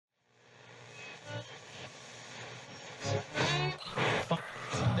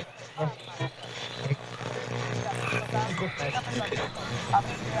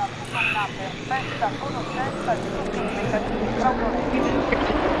Avete accompagnato perfetta conoscenza di tutti i meccanismi fraudolenti.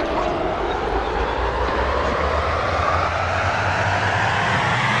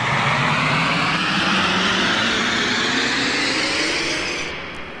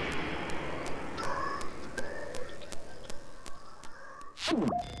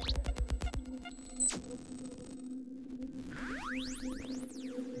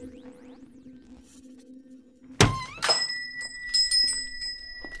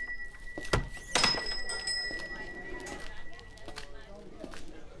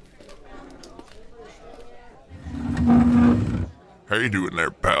 How you doing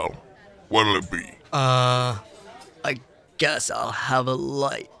there, pal? What'll it be? I guess I'll have a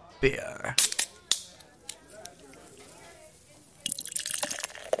light beer.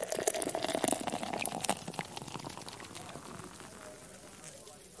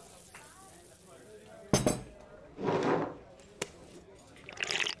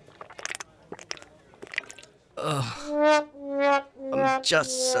 I'm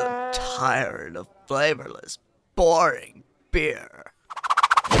just so tired of flavorless, boring beer.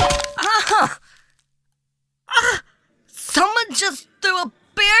 Someone just threw a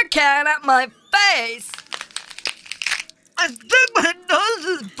beer can at my face. I think my nose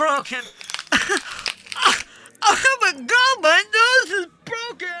is broken. Oh my god, my nose is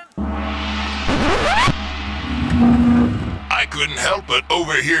broken. I couldn't help but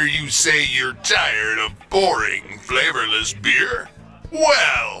overhear you say you're tired of boring, flavorless beer.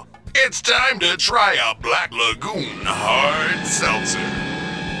 Well, it's time to try a Black Lagoon hard seltzer.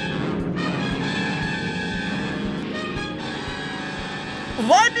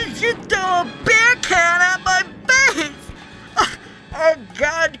 Why did you throw a beer can at my face? Oh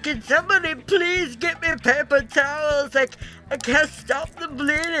god, can somebody please get me paper towels? I can't stop the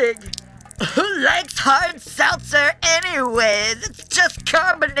bleeding. Who likes hard seltzer anyways? It's just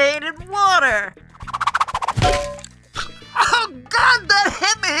carbonated water. Oh god, that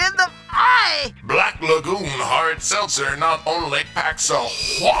hit me in the eye! Black Lagoon hard seltzer not only packs a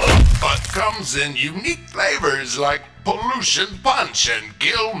wallop, but comes in unique flavors like Pollution Punch and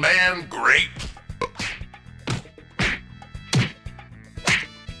Gilman Grape.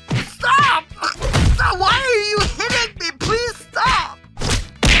 Stop! Stop! Why are you hitting me? Please stop!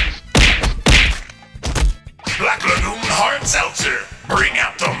 Black Lagoon hard seltzer, bring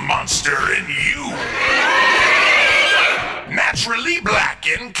out the monster in you. Naturally black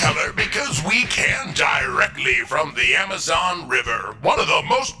in color because we can directly from the Amazon River, one of the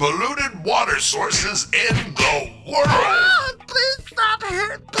most polluted water sources in the world. Oh, please stop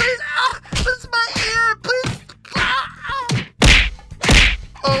here! Please! Oh, this is my ear! Please!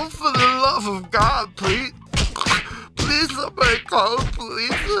 Oh, for the love of God, please! Please somebody call the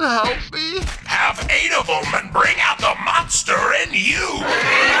police and help me! Have 8 of them and bring out the monster in you.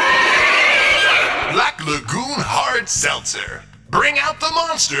 Black Lagoon hard seltzer, bring out the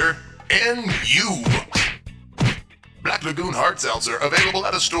monster in you. Black Lagoon hard seltzer available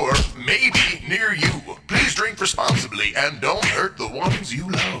at a store maybe near you. Please drink responsibly and don't hurt the ones you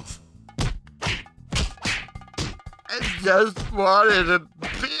love. I just wanted a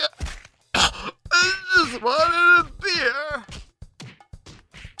beer. I just wanted a beer.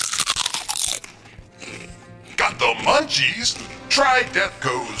 Got the munchies? Try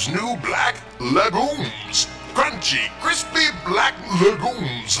Defco's new Black Lagoons. Crunchy, crispy Black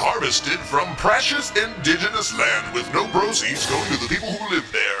Lagoons harvested from precious indigenous land with no proceeds going to the people who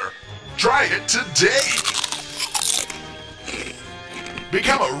live there. Try it today.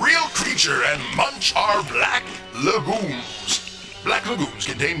 Become a real creature and munch our Black Lagoons. Black Lagoons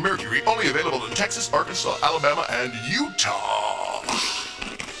contain mercury, only available in Texas, Arkansas, Alabama, and Utah.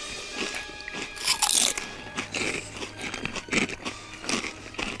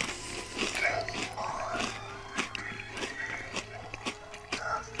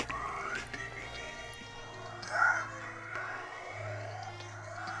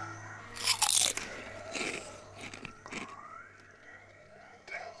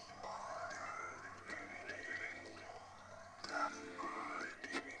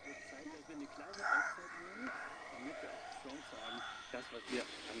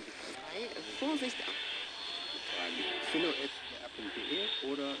 Vorsicht! Philo@r.de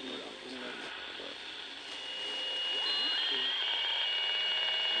oder 0800.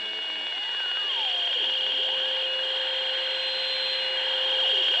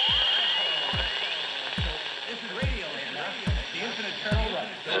 This is Radioland, huh? The infinite turtle run.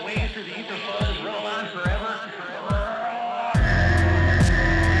 The waves through the ether flows roll on forever and forever.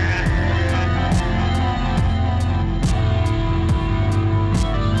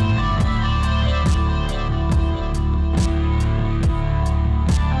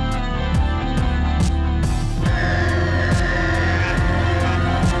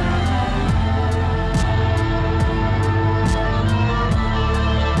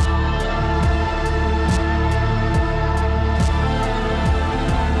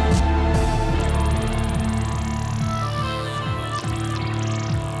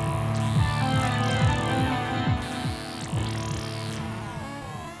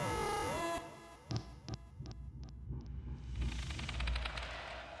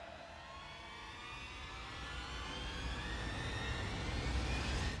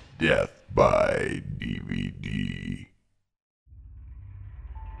 Death by DVD.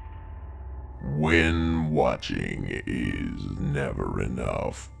 When watching is never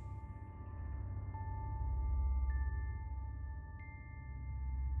enough.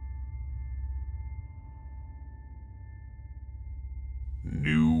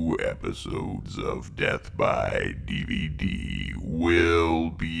 New episodes of Death by DVD will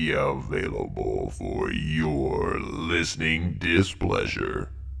be available for your listening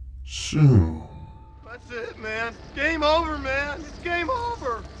displeasure soon. That's it, man. Game over, man. It's game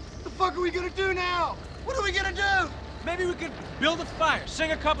over. What the fuck are we gonna do now? What are we gonna do? Maybe we could build a fire,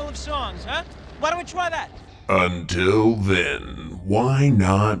 sing a couple of songs, huh? Why don't we try that? Until then, why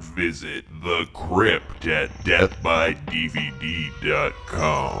not visit The Crypt at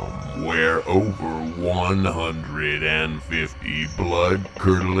deathbydvd.com, where over 150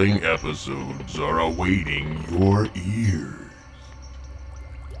 blood-curdling episodes are awaiting your ears.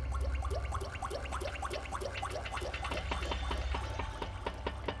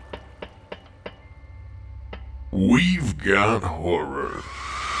 We've got horror.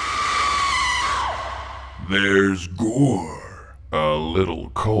 There's gore, a little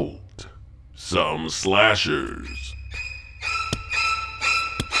cult, some slashers.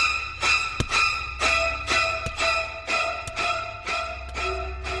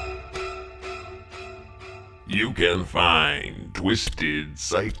 You can find twisted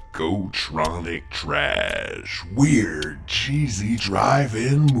psychotronic trash, weird cheesy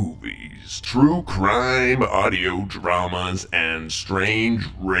drive-in movies, true crime audio dramas, and strange,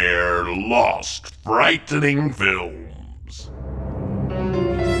 rare, lost, frightening films.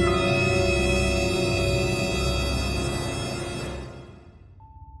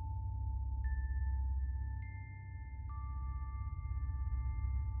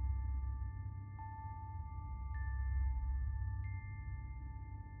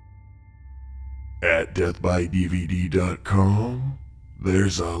 At deathbydvd.com,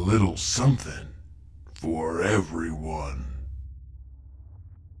 there's a little something for everyone.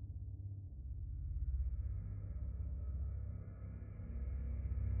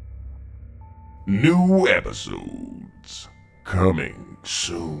 New episodes coming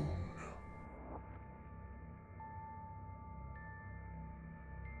soon.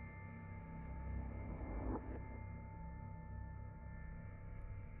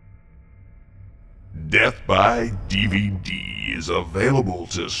 Death by DVD is available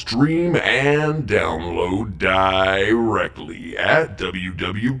to stream and download directly at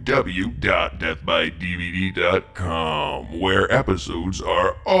www.deathbydvd.com, where episodes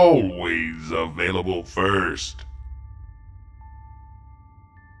are always available first.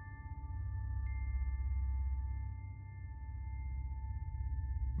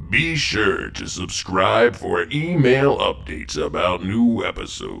 Be sure to subscribe for email updates about new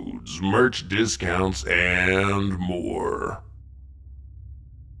episodes, merch discounts, and more.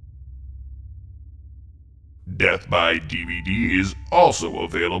 Death by DVD is also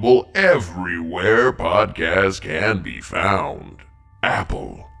available everywhere podcasts can be found.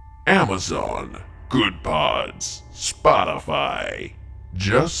 Apple, Amazon, Good Pods, Spotify.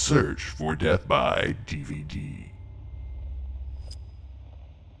 Just search for Death by DVD.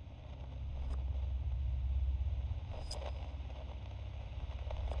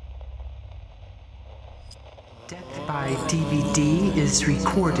 Death by DVD is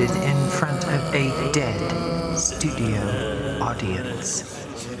recorded in front of a dead studio audience.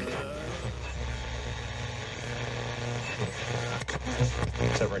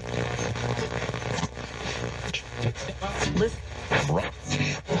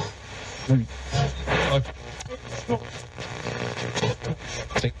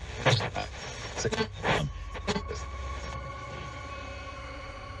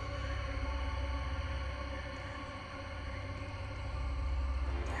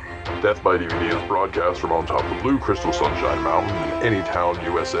 Death by DVD is broadcast from on top of Blue Crystal Sunshine Mountain in Anytown,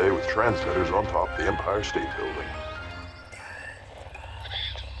 USA, with transmitters on top of the Empire State Building.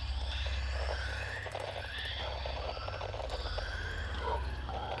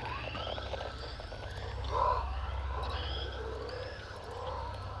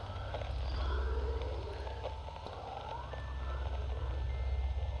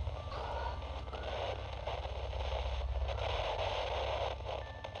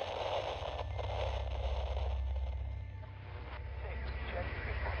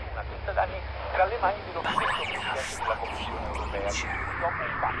 Tra le mani dello stesso Presidente della Commissione Europea, dopo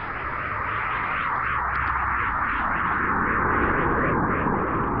un patto.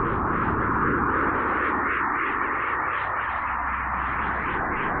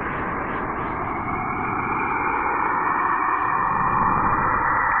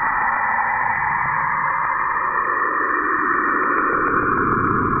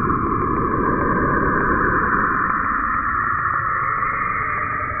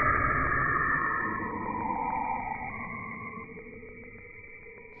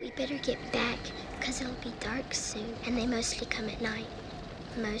 We better get back, because it'll be dark soon, and they mostly come at night.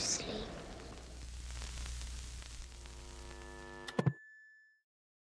 Mostly.